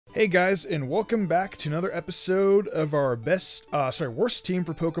Hey guys, and welcome back to another episode of our worst team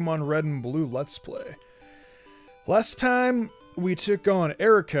for Pokemon Red and Blue Let's Play. Last time we took on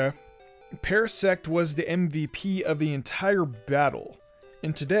Erica, Parasect was the MVP of the entire battle,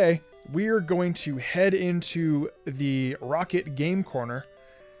 and today we are going to head into the Rocket Game Corner,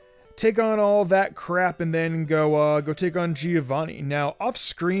 take on all that crap, and then go take on Giovanni. Now, off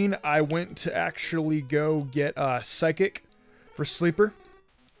screen, I went to actually go get Psychic for Sleeper.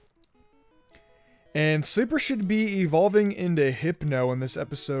 And Sleeper should be evolving into Hypno in this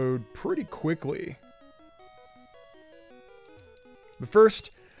episode pretty quickly. But first,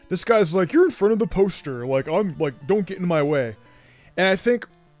 this guy's like, you're in front of the poster. Like, don't get in my way. And I think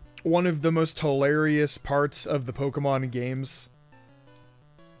one of the most hilarious parts of the Pokemon games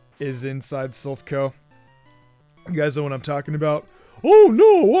is inside Silphco. You guys know what I'm talking about? Oh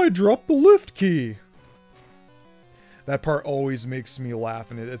no, I dropped the lift key. That part always makes me laugh,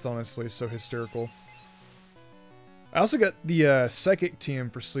 and it's honestly so hysterical. I also got the Psychic team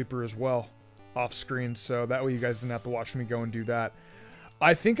for Sleeper as well, off screen, so that way you guys didn't have to watch me go and do that.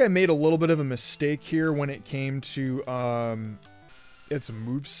 I think I made a little bit of a mistake here when it came to its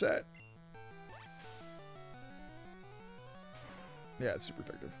moveset. Yeah, it's super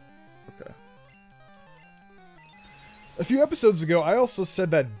effective. Okay. A few episodes ago, I also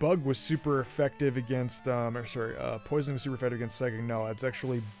said that Bug was super effective against, Poison was super effective against Psychic. No, it's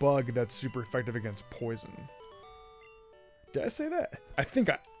actually Bug that's super effective against Poison. Did I say that? I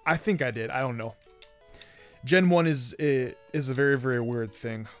think I did. I don't know. Gen 1 is a very, very weird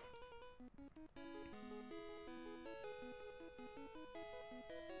thing.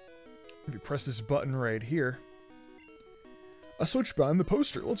 If you press this button right here, a switch behind the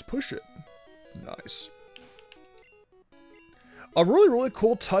poster. Let's push it. Nice. A really, really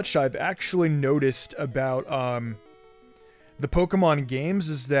cool touch I've actually noticed about the Pokemon games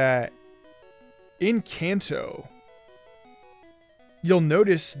is that in Kanto, you'll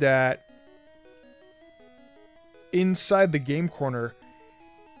notice that inside the game corner,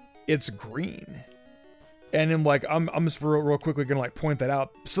 it's green. And in I'm just real quickly gonna point that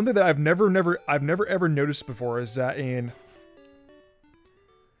out. Something that I've never ever noticed before is that in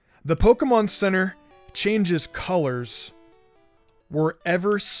the Pokemon Center changes colors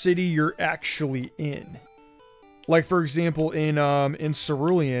wherever city you're actually in. Like, for example, in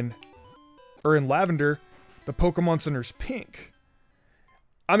Cerulean or in Lavender, the Pokemon Center's pink.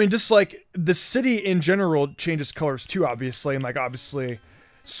 I mean, just like the city in general changes colors too, obviously, and obviously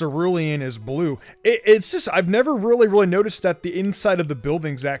Cerulean is blue. It's just, I've never really noticed that the inside of the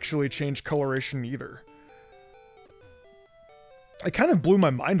buildings actually change coloration either. It kind of blew my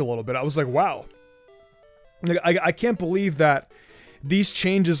mind a little bit. I was like, wow. I can't believe that these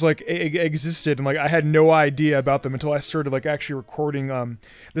changes existed, and I had no idea about them until I started actually recording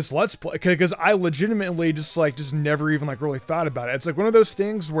this Let's Play, because I legitimately just never even really thought about it. It's one of those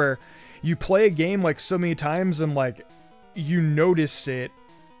things where you play a game so many times and you notice it,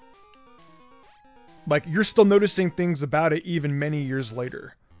 you're still noticing things about it even many years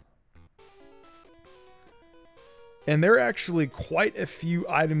later. And there are actually quite a few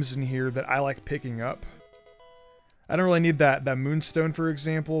items in here that I like picking up. I don't really need that Moonstone, for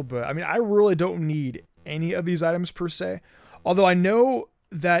example, but I mean, I really don't need any of these items per se. Although I know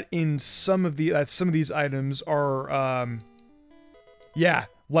that in some of these items are, yeah,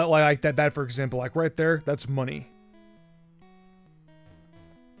 like that for example, right there, that's money.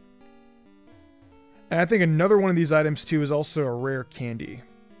 And I think another one of these items too is also a rare candy.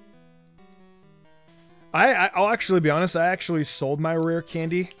 I'll actually be honest, I actually sold my rare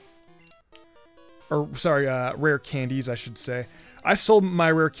candy. Or, sorry, rare candies, I should say. I sold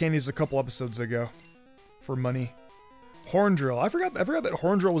my rare candies a couple episodes ago. For money. Horndrill. I forgot that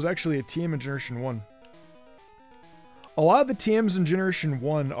Horndrill was actually a TM in Generation 1. A lot of the TMs in Generation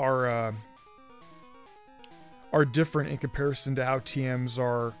 1 are different in comparison to how TMs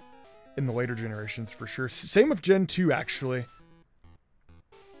are in the later generations, for sure. Same with Gen 2, actually.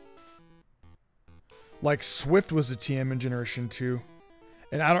 Swift was a TM in Generation 2.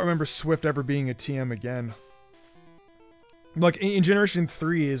 And I don't remember Swift ever being a TM again. In Generation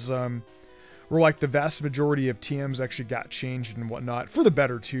 3 is, where the vast majority of TMs actually got changed and whatnot. For the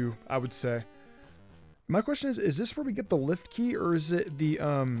better, too, I would say. My question is this where we get the lift key, or is it the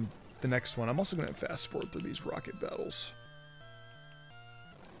next one? I'm also going to fast forward through these rocket battles.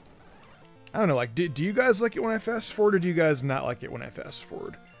 I don't know, do you guys like it when I fast forward, or do you guys not like it when I fast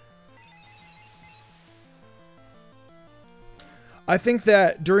forward? I think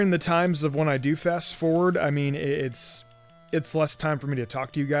that during the times of when I do fast forward, I mean, it's less time for me to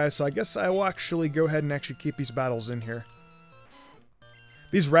talk to you guys, so I guess I will actually go ahead and actually keep these battles in here.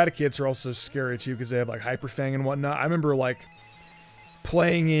 These Raticates are also scary too because they have like Hyper Fang and whatnot. I remember like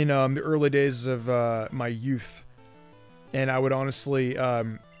playing in the early days of my youth, and I would honestly,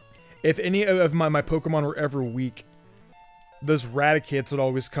 if any of my Pokemon were ever weak, those Raticates would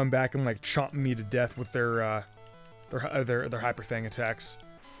always come back and like chomp me to death with their Hyper Fang attacks.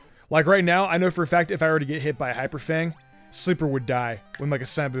 Like right now, I know for a fact if I were to get hit by a Hyper Fang, Sleeper would die with like a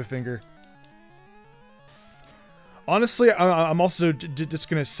snap of a finger. Honestly, I'm also just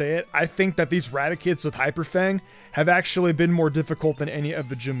gonna say it. I think that these Raticates with Hyper Fang have actually been more difficult than any of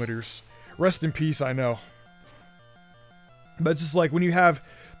the gym leaders. Rest in peace, I know. But it's just like when you have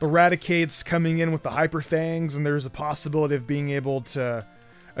the Raticates coming in with the Hyper Fangs, and there's a possibility of being able to,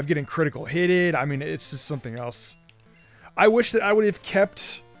 of getting critical hitted. I mean, it's just something else. I wish that I would have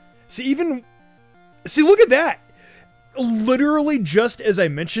kept. See, look at that. Literally, just as I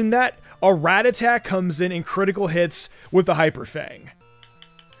mentioned that, a Rat Attack comes in and critical hits with the Hyper Fang.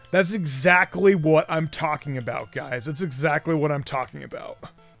 That's exactly what I'm talking about, guys. That's exactly what I'm talking about.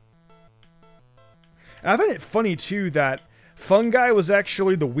 And I find it funny, too, that Fungi was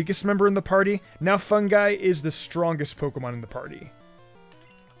actually the weakest member in the party. Now Fungi is the strongest Pokemon in the party.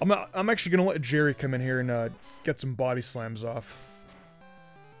 I'm actually going to let Jerry come in here and get some body slams off.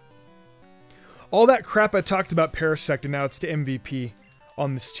 All that crap I talked about Parasect, and now it's to MVP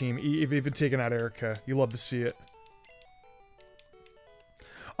on this team. You've even taken out Erica. You love to see it.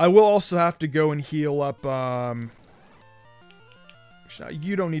 I will also have to go and heal up,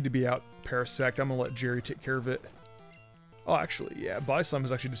 you don't need to be out, Parasect. I'm gonna let Jerry take care of it. Oh, actually, yeah, Body Slam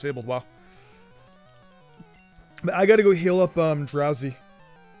is actually disabled. Wow. But I gotta go heal up, Drowsy.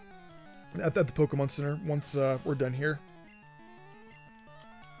 At the Pokemon Center, once, we're done here.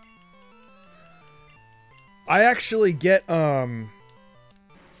 I actually get, and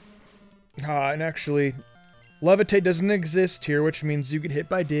actually, Levitate doesn't exist here, which means you get hit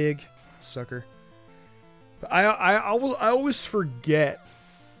by Dig. Sucker. But I always forget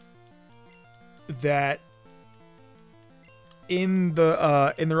that in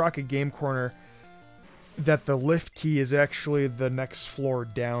the Rocket Game Corner, that the lift key is actually the next floor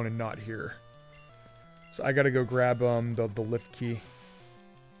down and not here. So I gotta go grab, the lift key.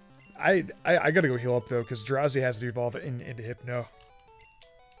 I gotta go heal up, though, because Drowsy has to evolve it into Hypno.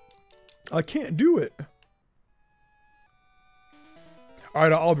 I can't do it.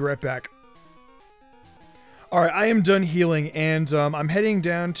 Alright, I'll be right back. Alright, I am done healing, and I'm heading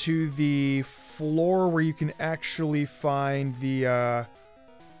down to the floor where you can actually find the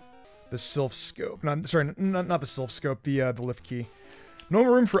Sylph Scope. Not the Sylph Scope, the lift key. No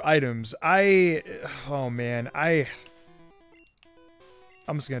room for items. Oh man,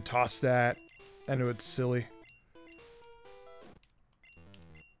 I'm just gonna toss that. I know it's silly.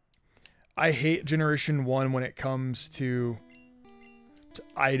 I hate Generation 1 when it comes to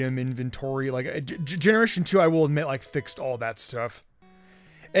item inventory. Like, Generation 2, I will admit, like, fixed all that stuff.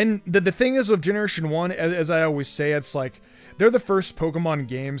 And the thing is with Generation 1, as I always say, it's like, they're the first Pokemon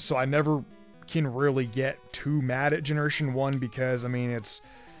games, so I never can really get too mad at Generation 1 because, I mean,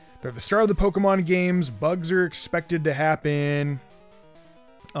 they're the start of the Pokemon games, bugs are expected to happen.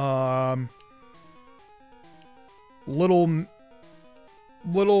 Little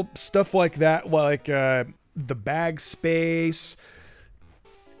stuff like that, like the bag space,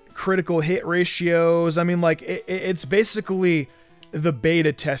 critical hit ratios. I mean, like, it's basically the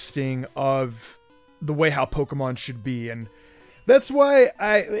beta testing of the way how Pokemon should be, and that's why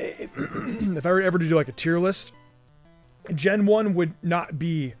if I were ever to do like a tier list, Gen 1 would not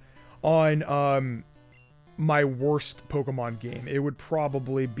be on my worst Pokemon game. It would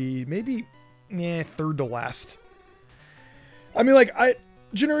probably be maybe third to last. I mean, like,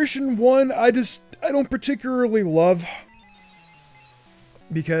 Generation 1, I don't particularly love,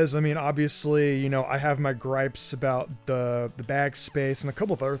 because, I mean, obviously, you know, I have my gripes about the bag space and a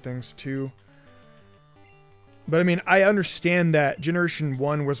couple of other things too. But I mean, I understand that Generation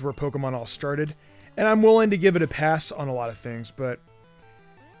 1 was where Pokemon all started, and I'm willing to give it a pass on a lot of things, but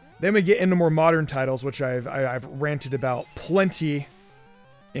then we get into more modern titles, which I've ranted about plenty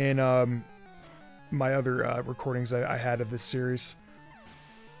in my other recordings I had of this series.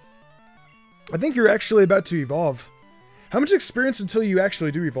 I think you're actually about to evolve. How much experience until you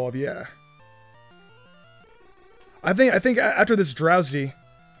actually do evolve? Yeah. I think after this Drowsy,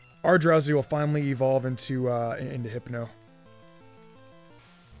 our Drowsy will finally evolve into Hypno.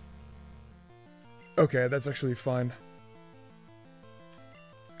 Okay, that's actually fine.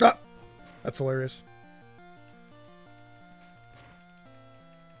 Ah! That's hilarious.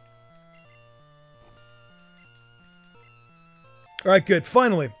 Alright, good.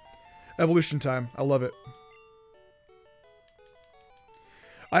 Finally! Evolution time. I love it.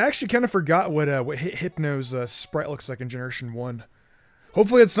 I actually kind of forgot what Hypno's sprite looks like in Generation 1.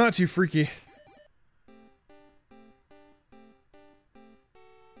 Hopefully it's not too freaky.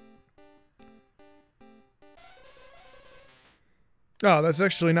 Oh, that's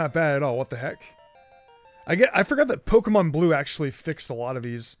actually not bad at all. What the heck? I forgot that Pokemon Blue actually fixed a lot of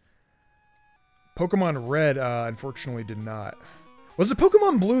these. Pokemon Red, unfortunately, did not. Was it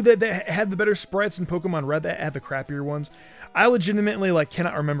Pokemon Blue that had the better sprites and Pokemon Red that had the crappier ones? I legitimately, like,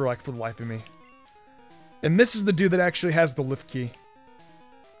 cannot remember, like, for the life of me. And this is the dude that actually has the lift key.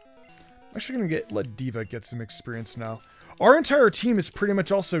 I'm actually gonna let Diva get some experience now. Our entire team is pretty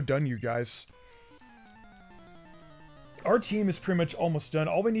much also done, you guys. Our team is pretty much almost done.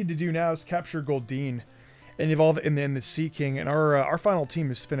 All we need to do now is capture Goldeen and evolve it in the Sea King, and our final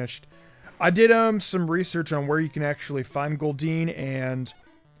team is finished. I did some research on where you can actually find Goldeen, and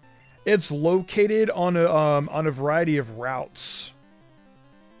it's located on a variety of routes.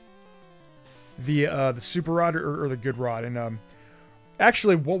 The Super Rod or the Good Rod, and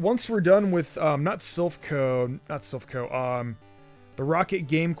actually once we're done with not Silphco, the Rocket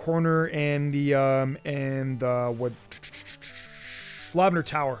Game Corner and the Lavender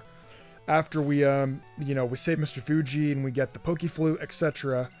Tower, after we you know, we save Mr. Fuji and we get the Pokeflute,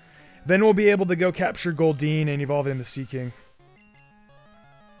 etc. Then we'll be able to go capture Goldeen and evolve it into Sea King.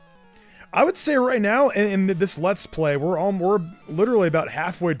 I would say right now in this Let's Play, we're literally about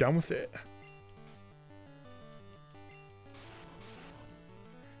halfway done with it.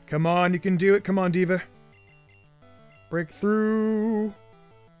 Come on, you can do it. Come on, Diva. Break through.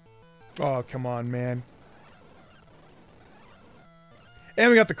 Oh, come on, man.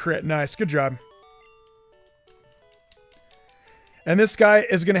 And we got the crit. Nice. Good job. And this guy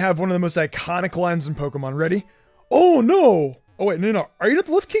is going to have one of the most iconic lines in Pokemon. Ready? Oh, no. Oh, wait. No. Are you not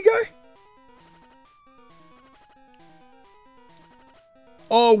the lift key guy?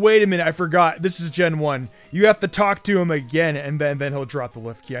 Oh, wait a minute. I forgot. This is Gen 1. You have to talk to him again, and then he'll drop the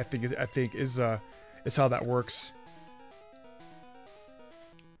lift key. I think is how that works.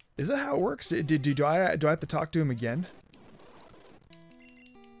 Is that how it works? Do I have to talk to him again?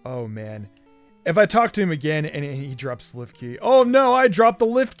 Oh, man. If I talk to him again and he drops the lift key. Oh, no, I dropped the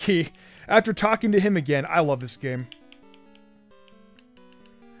lift key after talking to him again. I love this game.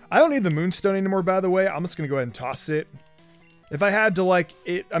 I don't need the Moonstone anymore, by the way. I'm just going to go ahead and toss it. If I had to, like,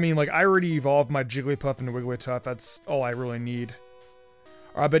 I mean, like, I already evolved my Jigglypuff into Wigglytuff. That's all I really need.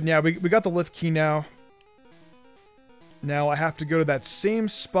 Alright, but yeah, we got the lift key now. Now I have to go to that same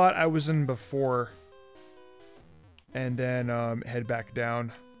spot I was in before. And then, head back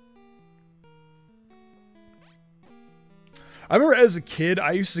down. I remember as a kid,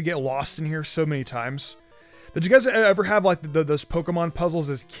 I used to get lost in here so many times. Did you guys ever have, like, those Pokemon puzzles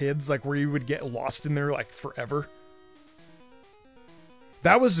as kids? Like, where you would get lost in there, like, forever?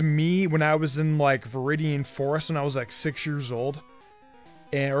 That was me when I was in, like, Viridian Forest when I was, like, 6 years old.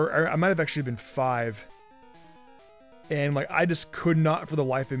 And, or I might have actually been 5. And, like, I just could not, for the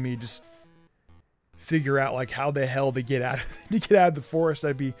life of me, just figure out, like, how the hell to get out of the forest.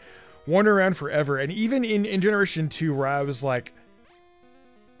 I'd be wandering around forever. And even in Generation 2, where I was, like,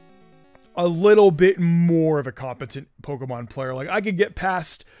 a little bit more of a competent Pokemon player. Like, I could get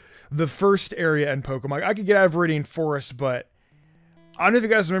past the first area in Pokemon. I could get out of Viridian Forest, but I don't know if you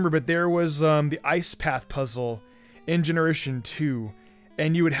guys remember, but there was the Ice Path puzzle in Generation 2,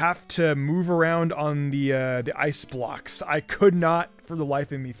 and you would have to move around on the ice blocks. I could not, for the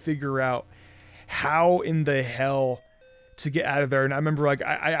life of me, figure out how in the hell to get out of there. And I remember, like,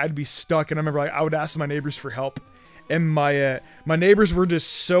 I'd be stuck, and I remember, like, I would ask my neighbors for help, and my neighbors were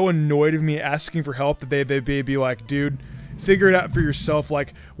just so annoyed of me asking for help that they'd be like, dude, figure it out for yourself.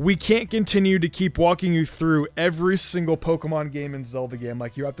 Like, we can't continue to keep walking you through every single Pokemon game and Zelda game.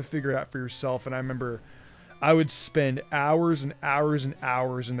 Like, you have to figure it out for yourself. And I remember I would spend hours and hours and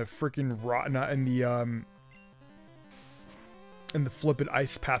hours in the freaking in the flippin'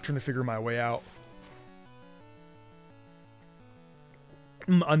 ice path trying to figure my way out.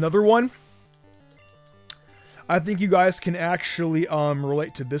 Another one. I think you guys can actually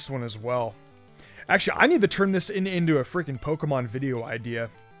relate to this one as well. Actually, I need to turn this into a freaking Pokemon video idea.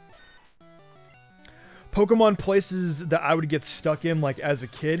 Pokemon places that I would get stuck in, like, as a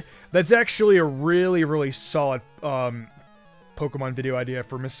kid. That's actually a really, really solid Pokemon video idea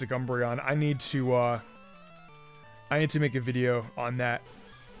for Mystic Umbreon. I need to make a video on that.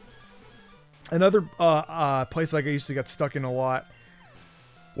 Another place like I used to get stuck in a lot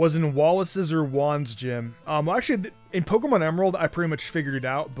was in Wallace's or Juan's gym. Well, actually, in Pokemon Emerald, I pretty much figured it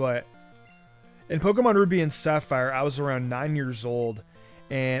out, but in Pokemon Ruby and Sapphire, I was around 9 years old,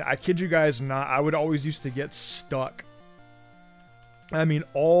 and I kid you guys not, I would always used to get stuck I mean,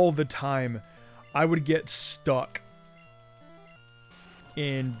 all the time, I would get stuck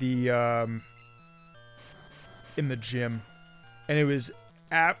in the gym, and it was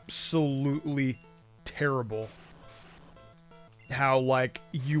absolutely terrible how, like,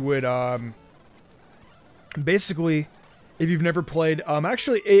 you would basically, if you've never played,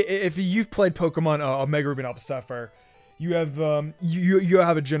 actually, if you've played Pokemon Omega Ruby and Alpha Sapphire, you have you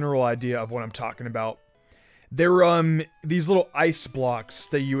have a general idea of what I'm talking about. There were these little ice blocks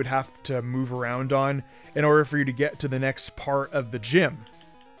that you would have to move around on in order for you to get to the next part of the gym.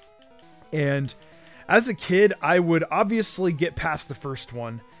 And as a kid, I would obviously get past the first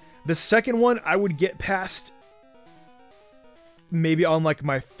one. The second one, I would get past maybe on like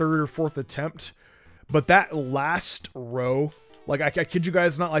my third or fourth attempt. But that last row, like I kid you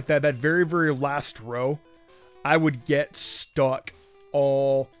guys not, like that very, very last row, I would get stuck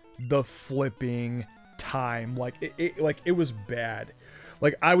all the flipping time. Like it was bad.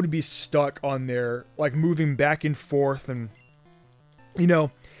 Like I would be stuck on there, like moving back and forth, and you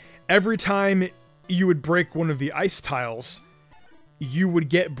know, every time you would break one of the ice tiles, you would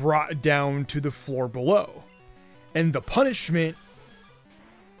get brought down to the floor below. And the punishment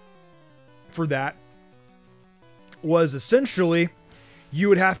for that was essentially you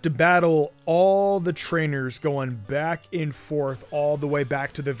would have to battle all the trainers going back and forth all the way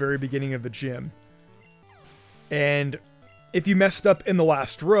back to the very beginning of the gym. And if you messed up in the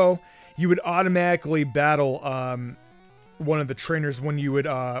last row, you would automatically battle one of the trainers when you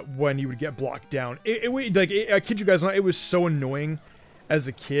would get blocked down. I kid you guys not, it was so annoying as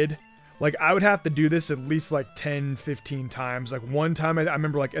a kid. Like I would have to do this at least like 10, 15 times. Like one time I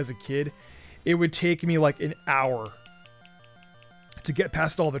remember, like as a kid, it would take me like an hour to get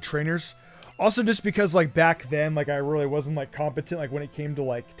past all the trainers. Also just because like back then, like I really wasn't like competent like when it came to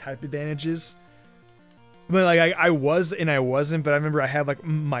like type advantages. But like I was and I wasn't, but I remember I had like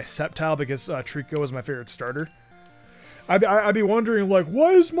my Sceptile because Trico was my favorite starter. I'd be wondering like,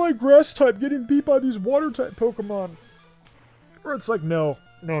 why is my grass type getting beat by these water type Pokemon? Or it's like, no,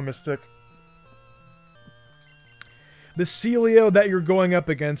 Mystic. The Celio that you're going up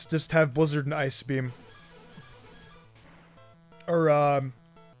against just have Blizzard and Ice Beam. Or,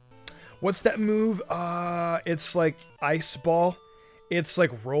 what's that move? It's like Ice Ball. It's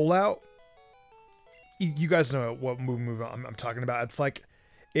like Rollout. You guys know what move I'm talking about. It's like,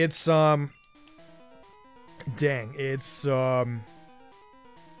 it's, dang, it's,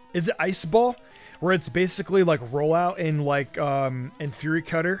 is it Ice Ball? Where it's basically like Rollout and like, and Fury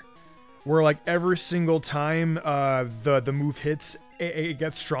Cutter. Where like every single time, the move hits, it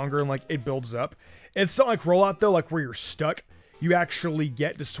gets stronger and like it builds up. It's not like Rollout though, like where you're stuck. You actually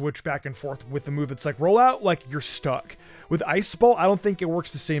get to switch back and forth with the move. It's like Rollout, like you're stuck. With Ice Ball, I don't think it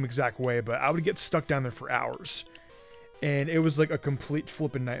works the same exact way, but I would get stuck down there for hours. And it was like a complete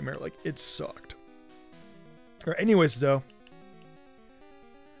flipping nightmare. Like, it sucked. Alright, anyways, though.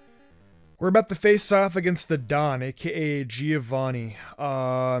 We're about to face off against the Don, aka Giovanni.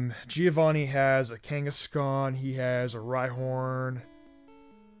 Giovanni has a Kangaskhan, he has a Rhyhorn.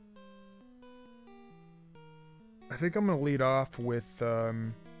 I think I'm gonna lead off with, I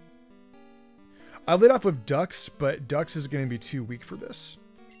lead off with Dux, but Dux is gonna be too weak for this.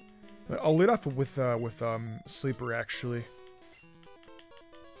 I'll lead off with Sleeper, actually.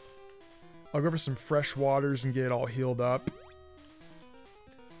 I'll go for some fresh waters and get it all healed up.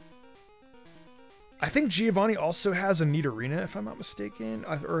 I think Giovanni also has a Nidorina, if I'm not mistaken.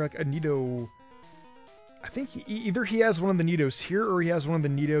 Or like a Nido... I think either he has one of the Nidos here, or he has one of the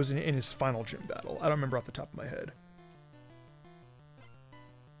Nidos in his final gym battle. I don't remember off the top of my head.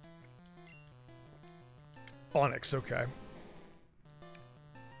 Onyx, okay.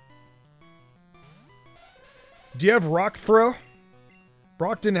 Do you have Rock Throw?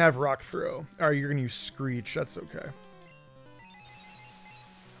 Brock didn't have Rock Throw. Alright, you're gonna use Screech. That's okay.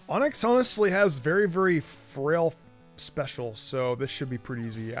 Onyx honestly has very, very frail special, so this should be pretty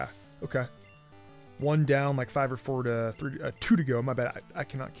easy, yeah. Okay. One down, like 5 or 4 to 3, 2 to go. My bad. I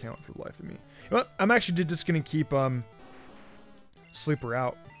cannot count for the life of me. Well, I'm actually just gonna keep Sleeper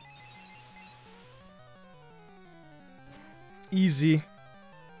out. Easy.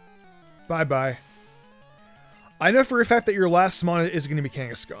 Bye bye. I know for a fact that your last Smon is gonna be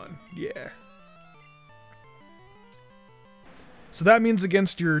Kangaskhan. Yeah. So that means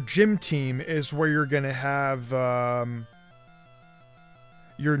against your gym team is where you're gonna have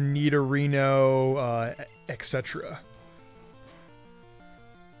your Nidorino, etc.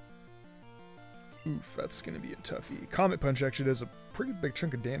 Oof, that's gonna be a toughie. Comet Punch actually does a pretty big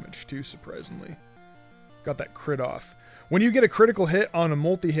chunk of damage too, surprisingly. Got that crit off. When you get a critical hit on a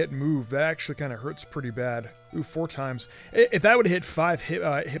multi-hit move, that actually kind of hurts pretty bad. Ooh, 4 times. If that would have hit 5,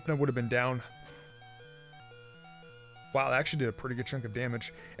 Hypno would have been down. Wow, that actually did a pretty good chunk of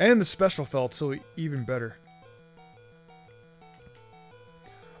damage. And the special felt, so even better.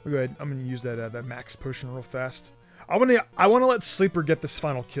 I'll go ahead. I'm gonna use that max potion real fast. I wanna let Sleeper get this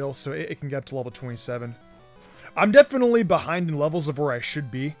final kill, so it can get up to level 27. I'm definitely behind in levels of where I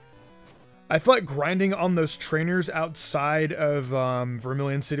should be. I feel like grinding on those trainers outside of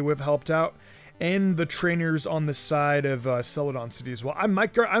Vermilion City would have helped out, and the trainers on the side of Celadon City as well. I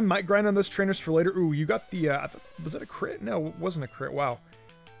might grind on those trainers for later. Ooh, you got the was that a crit? No, it wasn't a crit. Wow.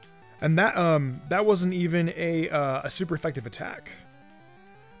 And that wasn't even a super effective attack.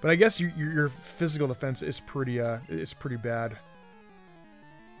 But I guess your physical defense is pretty bad.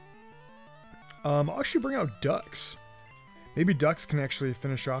 I'll actually bring out Ducks. Maybe Ducks can actually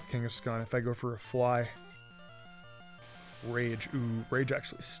finish off Kangaskhan if I go for a fly. Rage. Ooh, Rage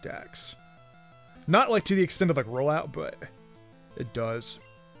actually stacks. Not like to the extent of like rollout, but it does.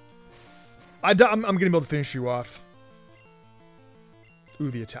 I'm gonna be able to finish you off. Ooh,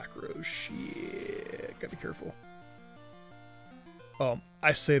 the attack rose. Shit. Gotta be careful.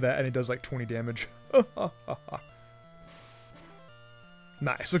 I say that and it does like 20 damage.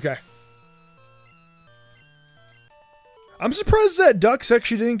 Nice, okay. I'm surprised that Ducks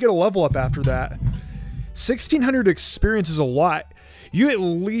actually didn't get a level up after that. 1600 experience is a lot. You at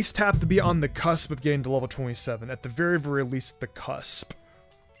least have to be on the cusp of getting to level 27. At the very, very least, the cusp.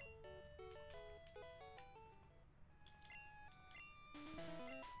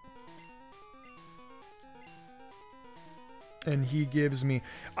 And he gives me...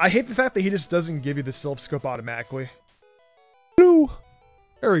 I hate the fact that he just doesn't give you the Sylph Scope automatically. Blue!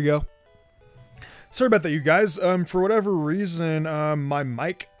 There we go. Sorry about that, you guys. For whatever reason, my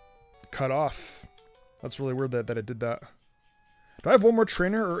mic cut off. That's really weird that it did that. Do I have one more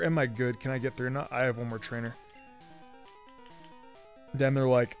trainer, or am I good? Can I get through? No, I have one more trainer. Then they're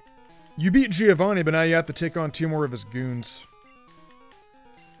like, you beat Giovanni, but now you have to take on 2 more of his goons.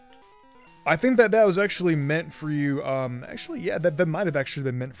 I think that was actually meant for you, actually, yeah, that might have actually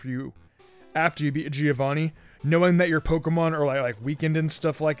been meant for you after you beat Giovanni. Knowing that your Pokemon are like weakened and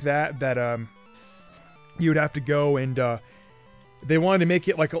stuff like that, you would have to go and, they wanted to make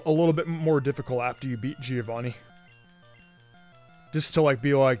it like a little bit more difficult after you beat Giovanni. Just to like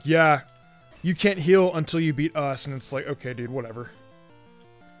be like, yeah, you can't heal until you beat us, and it's like, okay, dude, whatever.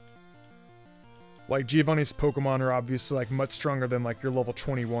 Like, Giovanni's Pokemon are obviously like much stronger than like your level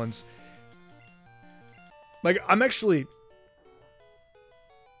 21s. Like, I'm actually...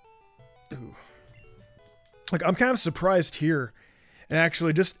 Ooh. Like, I'm kind of surprised here, and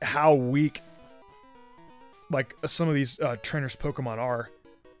actually just how weak like some of these trainers' Pokemon are.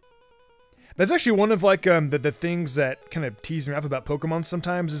 That's actually one of like the things that kind of tease me off about Pokemon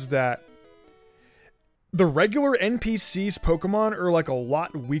sometimes, is that the regular NPCs Pokemon are like a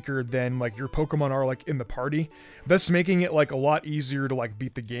lot weaker than like your Pokemon are like in the party, thus making it like a lot easier to like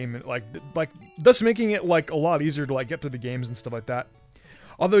beat the game, and like thus making it like a lot easier to like get through the games and stuff like that.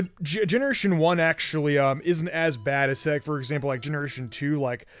 Although Generation 1 actually isn't as bad as, say, like, for example, like Generation 2,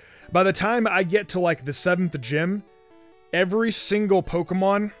 like by the time I get to like the 7th gym, every single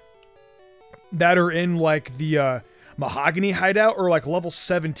Pokemon that are in like the Mahogany hideout are like level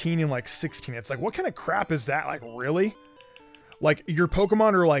 17 and like 16. It's like, what kind of crap is that? Like, really? Like, your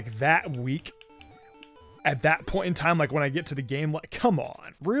Pokemon are like that weak at that point in time, like when I get to the game? Like, come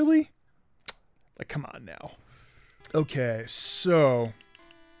on, really? Like, come on now. Okay, so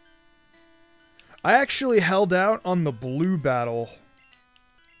I actually held out on the blue battle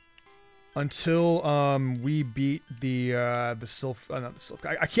until we beat the Sylph, not the Sylph.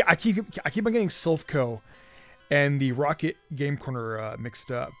 I keep on getting Sylphco and the Rocket Game Corner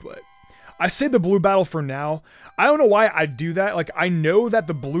mixed up, but I say the blue battle for now. I don't know why I do that. Like, I know that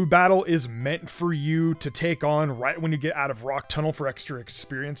the blue battle is meant for you to take on right when you get out of Rock Tunnel for extra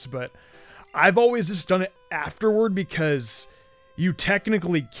experience, but I've always just done it afterward because you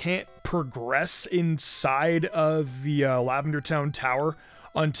technically can't progress inside of the Lavender Town Tower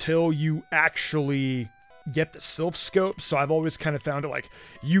until you actually get the Sylph Scope, so I've always kind of found it like,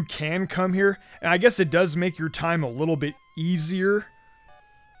 you can come here, and I guess it does make your time a little bit easier,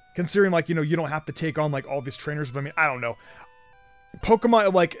 considering, like, you know, you don't have to take on, like, all these trainers, but I mean, I don't know.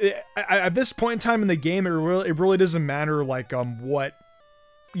 Pokemon, like, at this point in time in the game, it really doesn't matter, like, what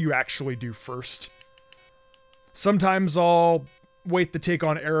you actually do first. Sometimes I'll wait to take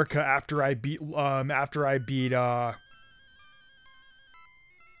on Erica after I beat,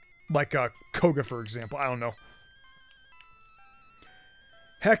 like, Koga, for example. I don't know.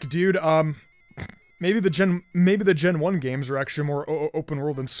 Heck, dude, maybe the Gen 1 games are actually more open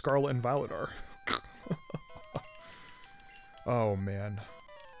world than Scarlet and Violet are. Oh man.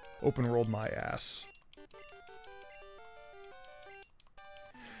 Open world my ass.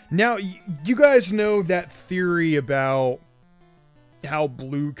 Now, you guys know that theory about how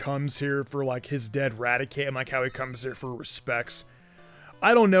Blue comes here for, like, his dead Raticate, and, like, how he comes here for respects.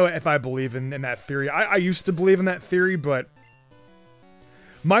 I don't know if I believe in that theory. I used to believe in that theory, but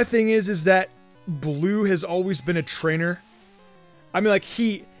my thing is that Blue has always been a trainer. I mean, like,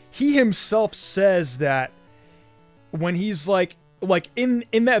 he himself says that when he's, like in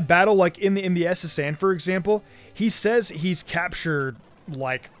that battle, like, in the SSN, for example, he says he's captured,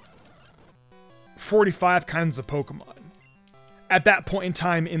 like, 45 kinds of Pokemon at that point in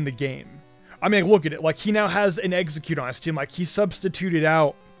time in the game. I mean, look at it. Like, he now has an Execute on his team. Like, he substituted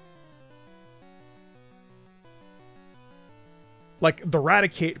out, like, the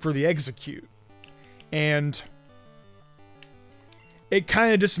Raticate for the Execute. And it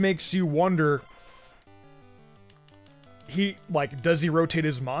kind of just makes you wonder, does he rotate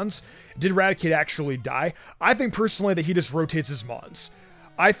his Mons? Did Raticate actually die? I think personally that he just rotates his Mons.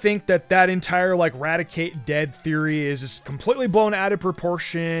 I think that entire, like, Raticate dead theory is just completely blown out of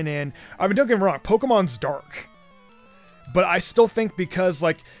proportion, and, I mean, don't get me wrong, Pokemon's dark. But I still think because,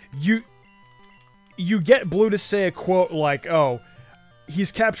 like, you get Blue to say a quote like, oh,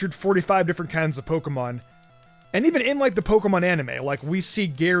 he's captured 45 different kinds of Pokemon. And even in, like, the Pokemon anime, like, we see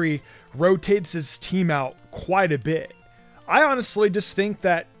Gary rotates his team out quite a bit. I honestly just think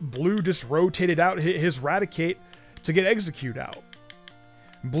that Blue just rotated out his Raticate to get Execute out.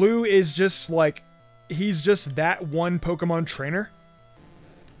 Blue is just, like, he's just that one Pokemon trainer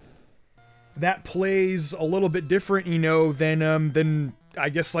that plays a little bit different, you know, than I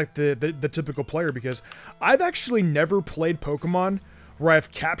guess, like, the typical player, because I've actually never played Pokemon where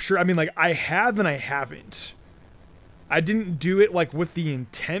I've captured, I mean, like, I have and I haven't. I didn't do it, like, with the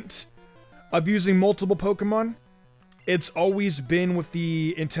intent of using multiple Pokemon. It's always been with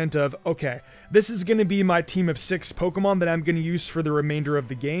the intent of, okay, this is going to be my team of 6 Pokemon that I'm going to use for the remainder of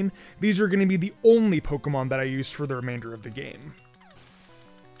the game. These are going to be the only Pokemon that I use for the remainder of the game.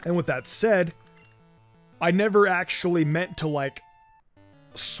 And with that said, I never actually meant to, like,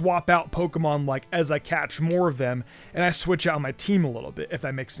 swap out Pokemon, like, as I catch more of them, and I switch out my team a little bit, if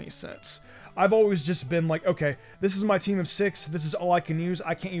that makes any sense. I've always just been like, okay, this is my team of 6, this is all I can use,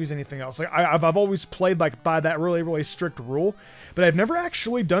 I can't use anything else. Like, I've always played, like, by that really, really strict rule, but I've never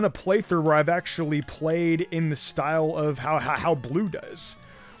actually done a playthrough where I've actually played in the style of how Blue does,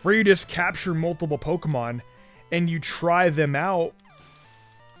 where you just capture multiple Pokemon, and you try them out,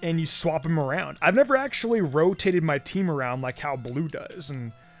 and you swap them around. I've never actually rotated my team around like how Blue does,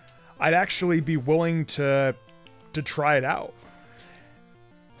 and I'd actually be willing to try it out.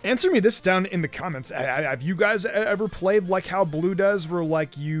 Answer me this down in the comments. Have you guys ever played like how Blue does, where,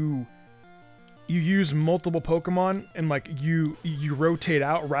 like, you use multiple Pokemon and, like, you rotate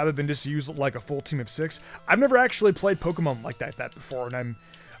out rather than just use, like, a full team of 6? I've never actually played Pokemon like that before, and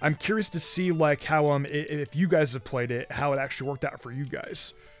I'm curious to see, like, how if you guys have played it, how it actually worked out for you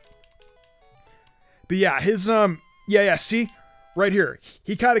guys. But yeah, his yeah, see, right here,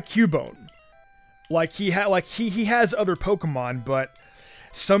 he caught a Cubone. Like, he has other Pokemon, but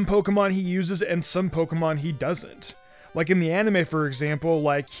some Pokemon he uses and some Pokemon he doesn't. Like, in the anime, for example,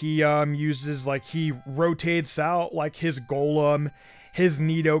 like, he uses, like, he rotates out, like, his Golem, his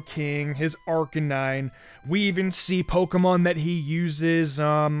Nidoking, his Arcanine. We even see Pokemon that he uses,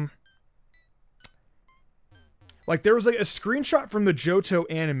 like, there was, like, a screenshot from the Johto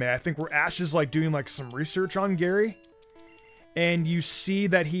anime, I think, where Ash is, like, doing, like, some research on Gary. And you see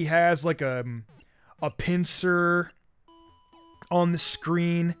that he has, like, a Pinsir on the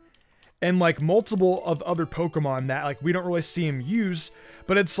screen, and, like, multiple of other Pokemon that, like, we don't really see him use,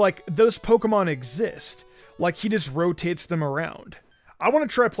 but it's like, those Pokemon exist. Like, he just rotates them around. I want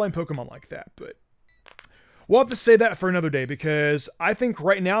to try playing Pokemon like that, but we'll have to say that for another day, because I think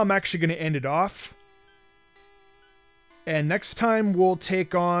right now I'm actually going to end it off. And next time we'll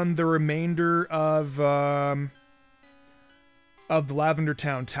take on the remainder of the Lavender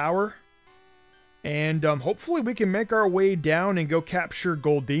Town Tower. And hopefully we can make our way down and go capture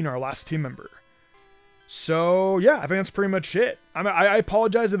Goldeen, our last team member. So yeah, I think that's pretty much it. I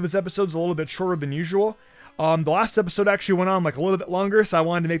apologize if this episode's a little bit shorter than usual. The last episode actually went on, like, a little bit longer, so I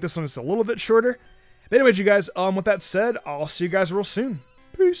wanted to make this one just a little bit shorter. But anyways, you guys, with that said, I'll see you guys real soon.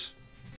 Peace.